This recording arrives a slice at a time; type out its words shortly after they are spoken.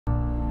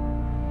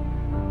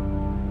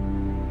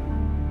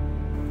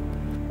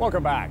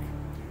Welcome back.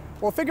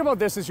 Well, think about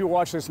this as you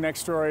watch this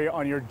next story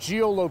on your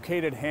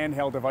geolocated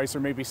handheld device or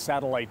maybe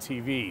satellite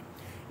TV.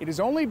 It has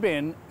only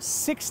been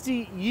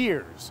 60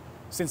 years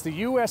since the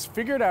U.S.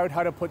 figured out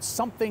how to put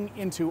something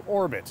into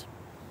orbit.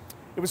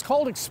 It was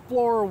called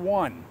Explorer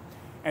 1,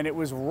 and it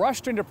was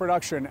rushed into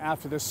production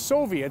after the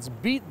Soviets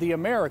beat the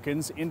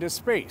Americans into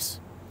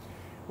space.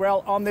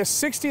 Well, on this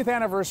 60th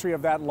anniversary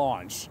of that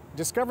launch,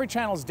 Discovery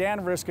Channel's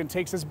Dan Riskin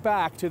takes us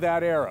back to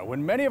that era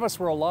when many of us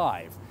were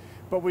alive,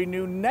 but we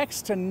knew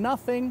next to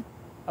nothing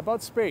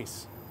about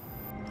space.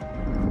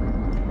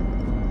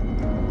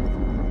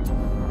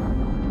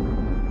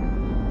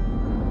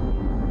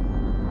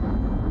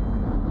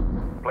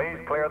 Please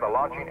clear the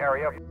launching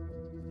area.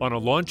 On a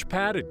launch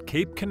pad at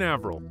Cape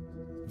Canaveral,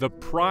 the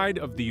pride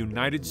of the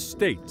United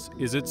States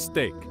is at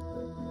stake,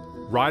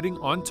 riding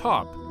on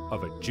top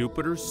of a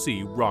Jupiter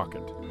C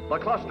rocket. The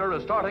cluster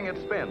is starting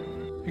its spin.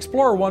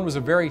 Explorer 1 was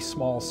a very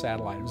small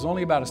satellite. It was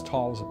only about as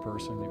tall as a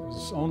person. It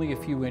was only a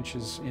few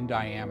inches in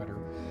diameter,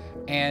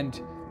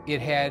 and it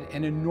had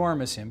an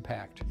enormous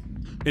impact.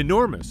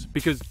 Enormous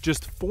because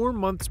just 4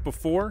 months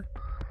before,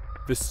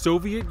 the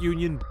Soviet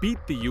Union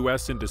beat the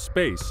U.S. into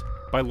space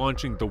by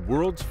launching the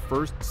world's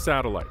first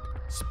satellite,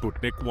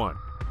 Sputnik 1.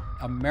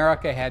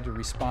 America had to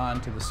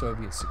respond to the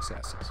Soviet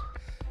successes.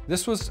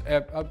 This was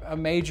a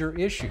major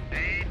issue.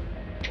 8,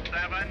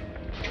 7,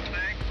 6,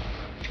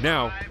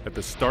 Now, at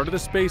the start of the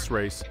space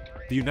race,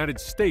 the United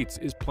States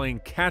is playing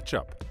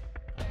catch-up.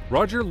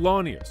 Roger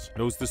Launius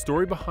knows the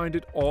story behind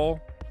it all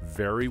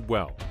very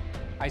well.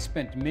 I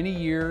spent many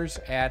years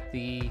at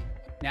the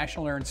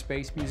National Air and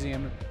Space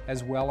Museum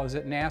as well as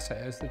at NASA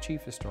as the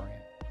chief historian.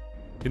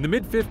 In the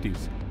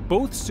mid-50s,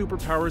 both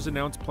superpowers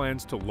announced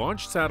plans to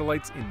launch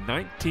satellites in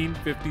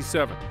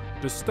 1957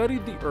 to study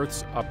the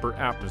Earth's upper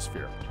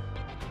atmosphere.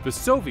 The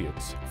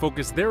Soviets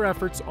focused their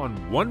efforts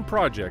on one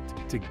project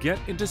to get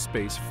into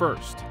space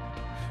first,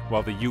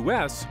 while the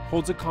U.S.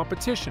 holds a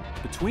competition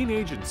between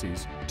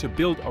agencies to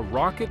build a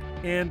rocket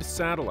and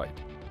satellite.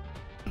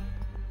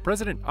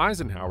 President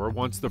Eisenhower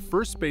wants the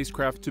first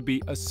spacecraft to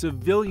be a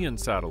civilian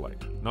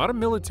satellite, not a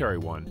military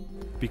one,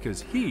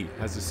 because he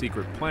has a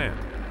secret plan.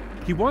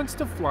 He wants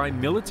to fly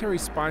military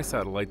spy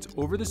satellites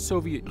over the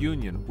Soviet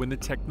Union when the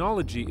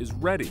technology is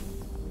ready.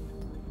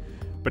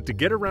 But to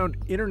get around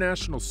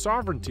international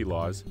sovereignty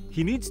laws,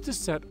 he needs to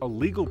set a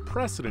legal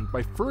precedent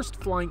by first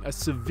flying a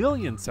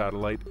civilian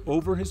satellite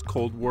over his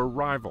Cold War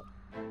rival.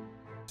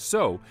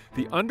 So,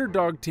 the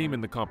underdog team in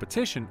the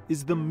competition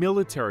is the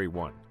military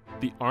one,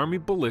 the Army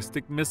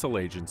Ballistic Missile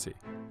Agency,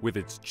 with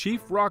its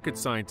chief rocket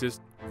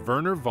scientist,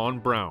 Wernher von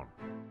Braun,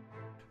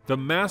 the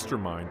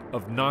mastermind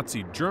of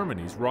Nazi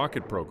Germany's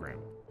rocket program.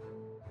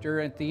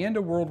 At the end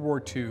of World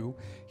War II,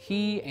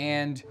 he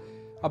and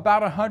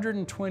about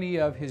 120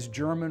 of his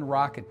German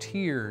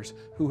rocketeers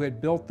who had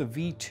built the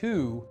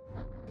V-2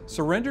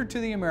 surrendered to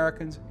the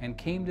Americans and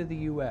came to the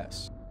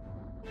U.S.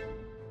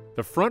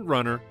 The front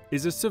runner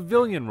is a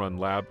civilian-run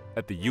lab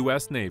at the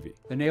U.S. Navy.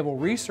 The Naval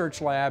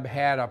Research Lab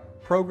had a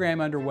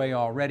program underway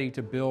already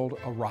to build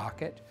a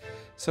rocket,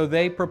 so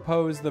they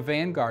proposed the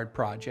Vanguard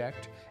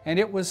project, and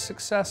it was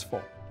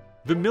successful.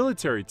 The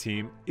military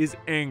team is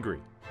angry.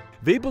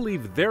 They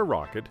believe their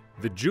rocket,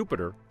 the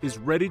Jupiter, is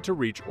ready to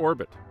reach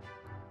orbit.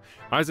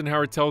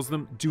 Eisenhower tells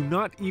them do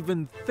not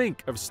even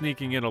think of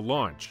sneaking in a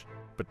launch,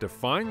 but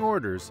defying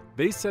orders,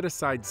 they set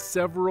aside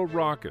several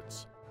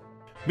rockets.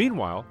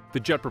 Meanwhile, the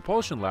Jet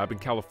Propulsion Lab in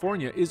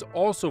California is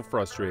also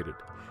frustrated.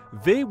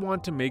 They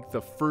want to make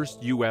the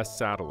first U.S.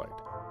 satellite.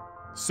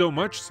 So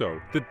much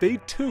so that they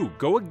too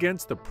go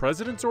against the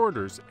president's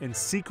orders and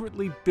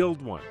secretly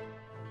build one.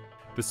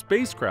 The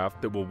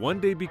spacecraft that will one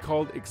day be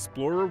called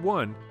Explorer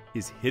 1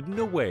 is hidden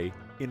away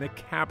in a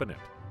cabinet.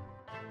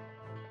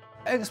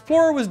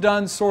 Explorer was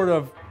done sort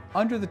of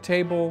under the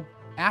table,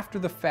 after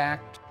the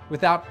fact,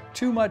 without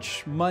too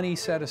much money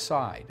set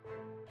aside.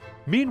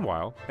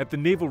 Meanwhile, at the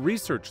Naval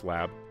Research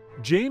Lab,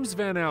 James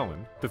Van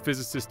Allen, the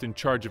physicist in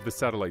charge of the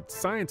satellite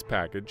science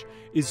package,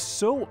 is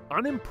so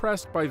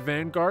unimpressed by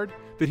Vanguard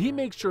that he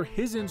makes sure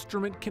his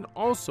instrument can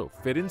also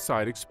fit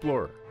inside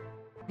Explorer.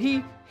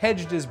 He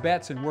hedged his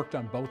bets and worked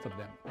on both of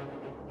them.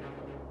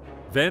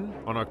 Then,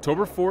 on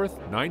October 4th,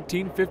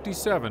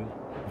 1957,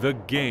 the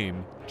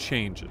game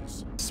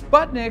changes.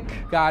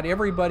 Sputnik got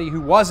everybody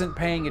who wasn't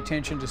paying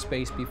attention to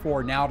space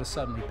before now to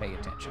suddenly pay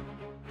attention.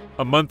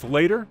 A month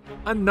later,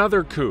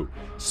 another coup.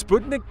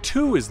 Sputnik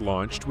 2 is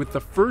launched with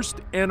the first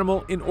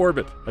animal in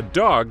orbit, a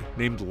dog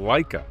named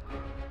Laika.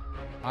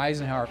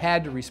 Eisenhower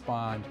had to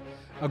respond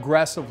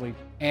aggressively,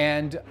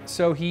 and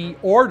so he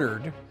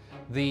ordered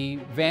the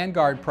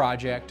Vanguard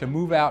project to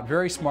move out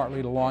very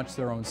smartly to launch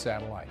their own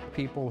satellite.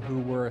 People who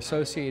were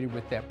associated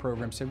with that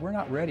program said, "We're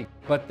not ready,"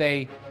 but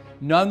they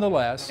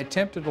nonetheless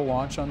attempted to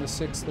launch on the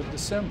 6th of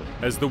December.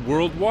 As the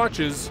world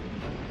watches,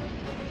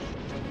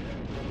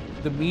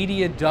 the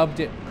media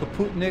dubbed it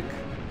Kaputnik,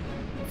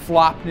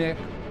 Flopnik.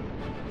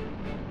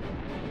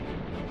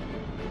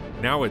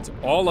 now it's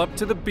all up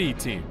to the B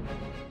team.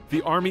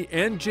 The Army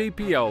and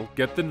JPL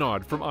get the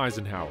nod from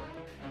Eisenhower.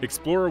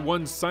 Explorer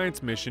 1's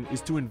science mission is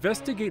to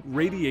investigate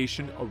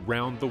radiation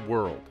around the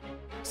world.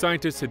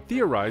 Scientists had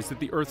theorized that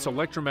the Earth's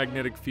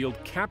electromagnetic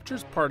field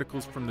captures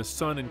particles from the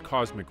sun and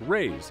cosmic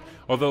rays,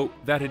 although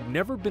that had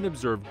never been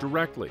observed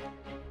directly.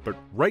 But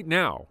right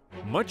now,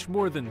 much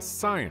more than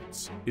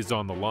science is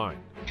on the line.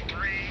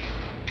 3,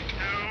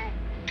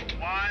 2,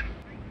 1.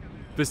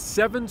 The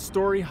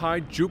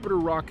 7-story-high Jupiter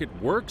rocket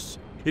works.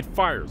 It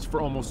fires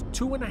for almost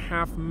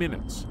 2.5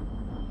 minutes.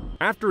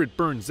 After it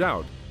burns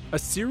out, a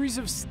series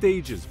of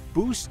stages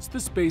boosts the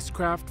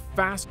spacecraft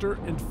faster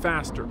and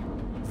faster.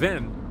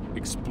 Then,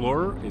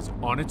 Explorer is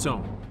on its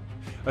own.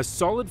 A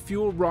solid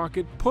fuel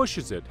rocket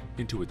pushes it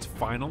into its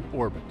final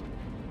orbit.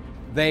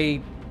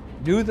 They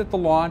knew that the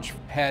launch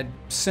had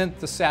sent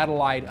the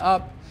satellite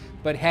up,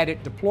 but had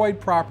it deployed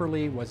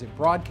properly? Was it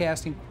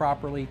broadcasting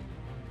properly?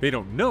 They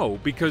don't know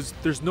because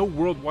there's no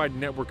worldwide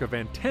network of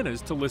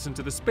antennas to listen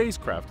to the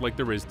spacecraft like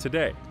there is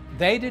today.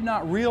 They did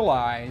not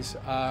realize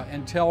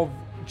until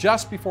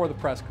just before the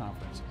press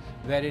conference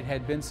that it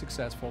had been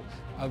successful.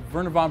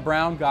 Werner von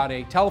Braun got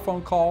a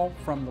telephone call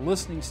from the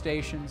listening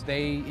stations.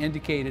 They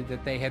indicated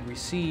that they had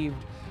received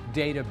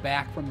data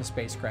back from the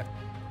spacecraft.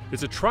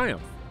 It's a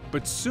triumph,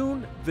 but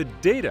soon the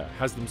data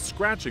has them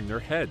scratching their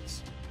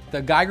heads.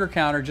 The Geiger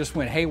counter just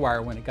went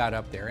haywire when it got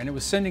up there, and it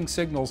was sending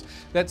signals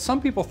that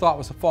some people thought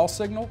was a false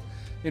signal.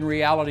 In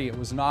reality, it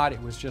was not.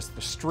 It was just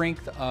the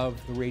strength of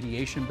the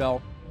radiation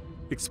belt.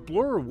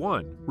 Explorer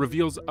 1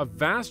 reveals a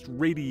vast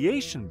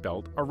radiation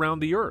belt around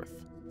the Earth.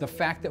 The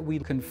fact that we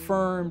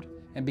confirmed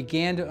and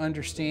began to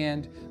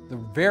understand the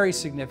very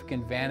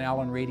significant Van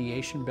Allen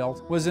radiation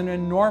belt was an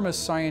enormous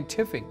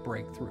scientific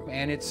breakthrough,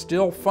 and it's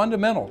still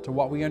fundamental to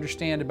what we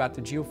understand about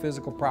the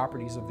geophysical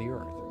properties of the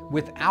Earth.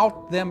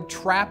 Without them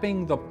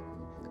trapping the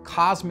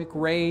cosmic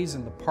rays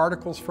and the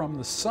particles from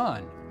the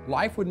sun,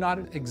 life would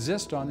not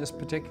exist on this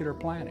particular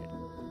planet.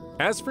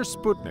 As for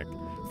Sputnik,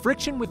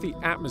 friction with the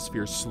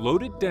atmosphere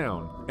slowed it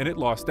down and it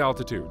lost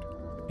altitude.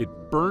 It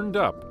burned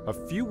up a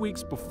few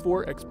weeks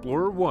before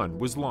Explorer 1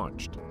 was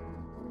launched.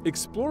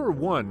 Explorer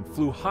 1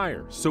 flew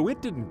higher, so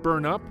it didn't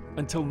burn up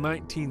until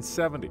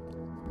 1970.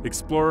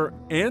 Explorer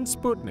and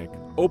Sputnik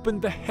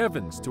opened the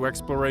heavens to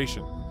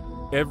exploration.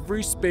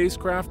 Every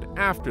spacecraft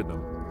after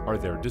them are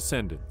their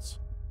descendants.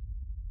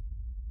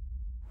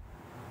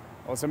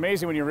 Well, it's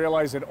amazing when you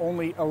realize that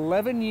only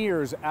 11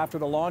 years after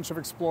the launch of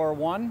Explorer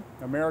 1,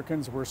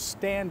 Americans were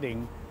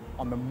standing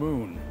on the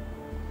moon.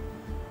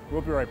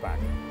 We'll be right back.